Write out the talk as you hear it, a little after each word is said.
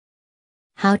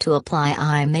How to apply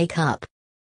eye makeup.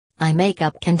 Eye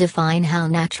makeup can define how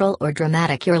natural or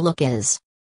dramatic your look is.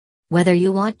 Whether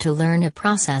you want to learn a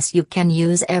process you can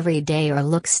use every day or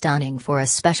look stunning for a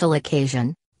special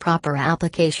occasion, proper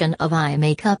application of eye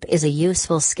makeup is a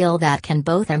useful skill that can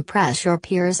both impress your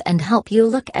peers and help you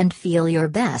look and feel your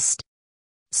best.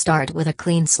 Start with a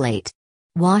clean slate.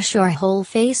 Wash your whole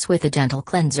face with a gentle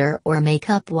cleanser or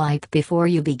makeup wipe before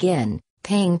you begin,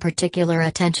 paying particular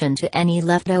attention to any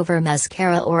leftover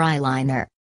mascara or eyeliner.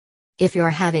 If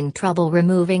you're having trouble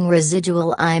removing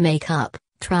residual eye makeup,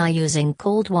 try using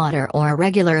cold water or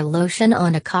regular lotion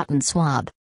on a cotton swab.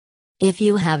 If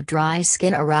you have dry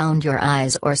skin around your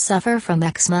eyes or suffer from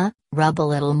eczema, rub a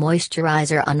little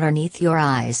moisturizer underneath your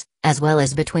eyes, as well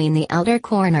as between the outer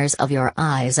corners of your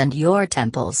eyes and your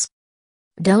temples.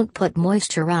 Don't put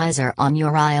moisturizer on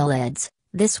your eyelids,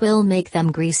 this will make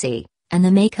them greasy, and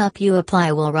the makeup you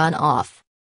apply will run off.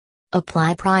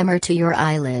 Apply primer to your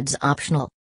eyelids optional.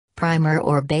 Primer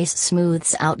or base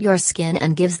smooths out your skin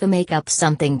and gives the makeup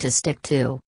something to stick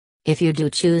to. If you do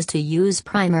choose to use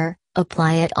primer,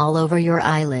 apply it all over your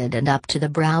eyelid and up to the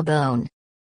brow bone.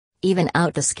 Even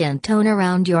out the skin tone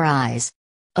around your eyes.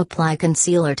 Apply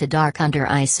concealer to dark under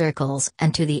eye circles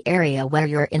and to the area where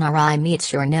your inner eye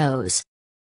meets your nose.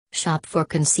 Shop for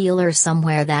concealer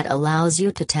somewhere that allows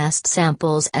you to test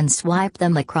samples and swipe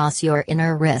them across your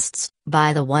inner wrists.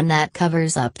 Buy the one that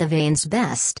covers up the veins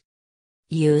best.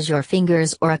 Use your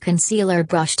fingers or a concealer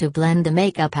brush to blend the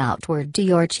makeup outward to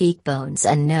your cheekbones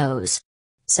and nose.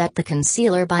 Set the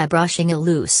concealer by brushing a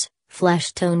loose,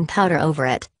 flesh tone powder over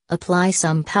it. Apply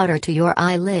some powder to your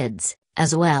eyelids,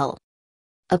 as well.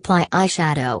 Apply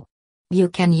eyeshadow. You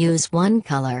can use one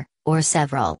color, or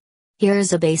several.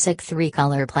 Here's a basic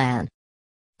 3-color plan.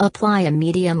 Apply a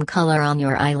medium color on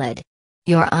your eyelid.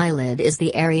 Your eyelid is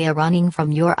the area running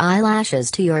from your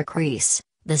eyelashes to your crease,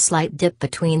 the slight dip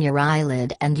between your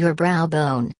eyelid and your brow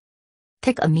bone.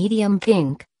 Pick a medium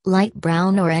pink, light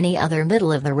brown or any other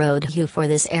middle-of-the-road hue for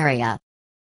this area.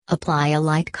 Apply a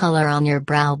light color on your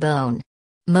brow bone.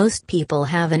 Most people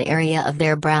have an area of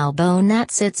their brow bone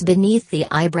that sits beneath the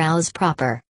eyebrows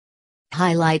proper.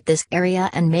 Highlight this area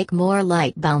and make more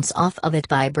light bounce off of it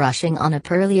by brushing on a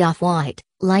pearly off-white,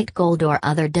 light gold or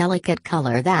other delicate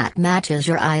color that matches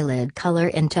your eyelid color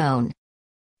in tone.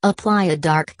 Apply a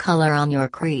dark color on your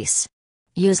crease.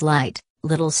 Use light,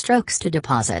 little strokes to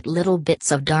deposit little bits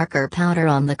of darker powder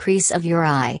on the crease of your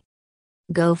eye.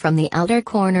 Go from the outer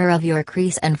corner of your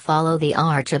crease and follow the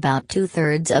arch about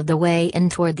 2/3 of the way in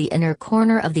toward the inner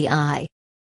corner of the eye.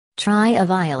 Try a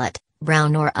violet,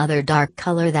 brown or other dark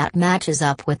color that matches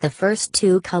up with the first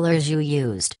 2 colors you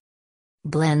used.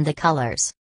 Blend the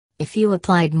colors. If you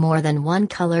applied more than one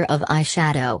color of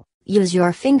eyeshadow, use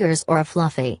your fingers or a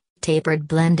fluffy, tapered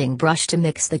blending brush to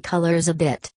mix the colors a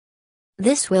bit.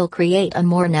 This will create a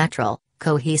more natural,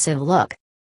 cohesive look.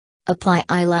 Apply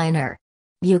eyeliner.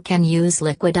 You can use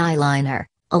liquid eyeliner,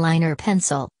 a liner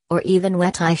pencil, or even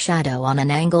wet eyeshadow on an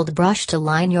angled brush to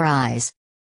line your eyes.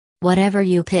 Whatever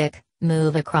you pick,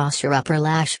 move across your upper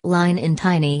lash line in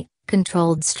tiny,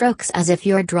 controlled strokes as if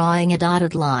you're drawing a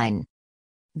dotted line.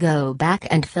 Go back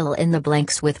and fill in the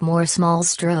blanks with more small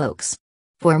strokes.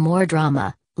 For more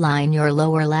drama, line your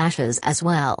lower lashes as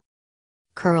well.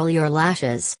 Curl your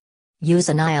lashes. Use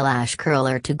an eyelash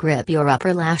curler to grip your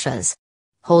upper lashes.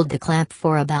 Hold the clamp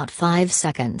for about 5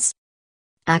 seconds.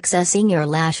 Accessing your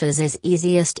lashes is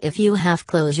easiest if you half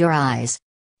close your eyes.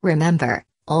 Remember,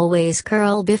 always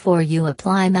curl before you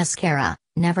apply mascara,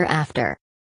 never after.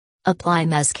 Apply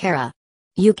mascara.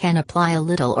 You can apply a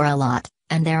little or a lot,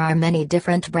 and there are many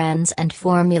different brands and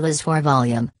formulas for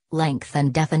volume, length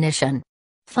and definition.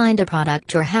 Find a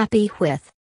product you're happy with.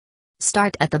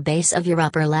 Start at the base of your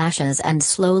upper lashes and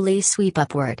slowly sweep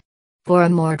upward. For a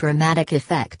more dramatic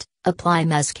effect, apply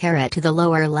mascara to the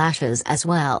lower lashes as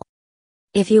well.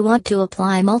 If you want to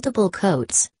apply multiple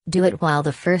coats, do it while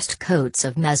the first coats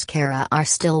of mascara are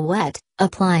still wet.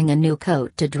 Applying a new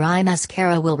coat to dry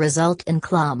mascara will result in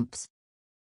clumps.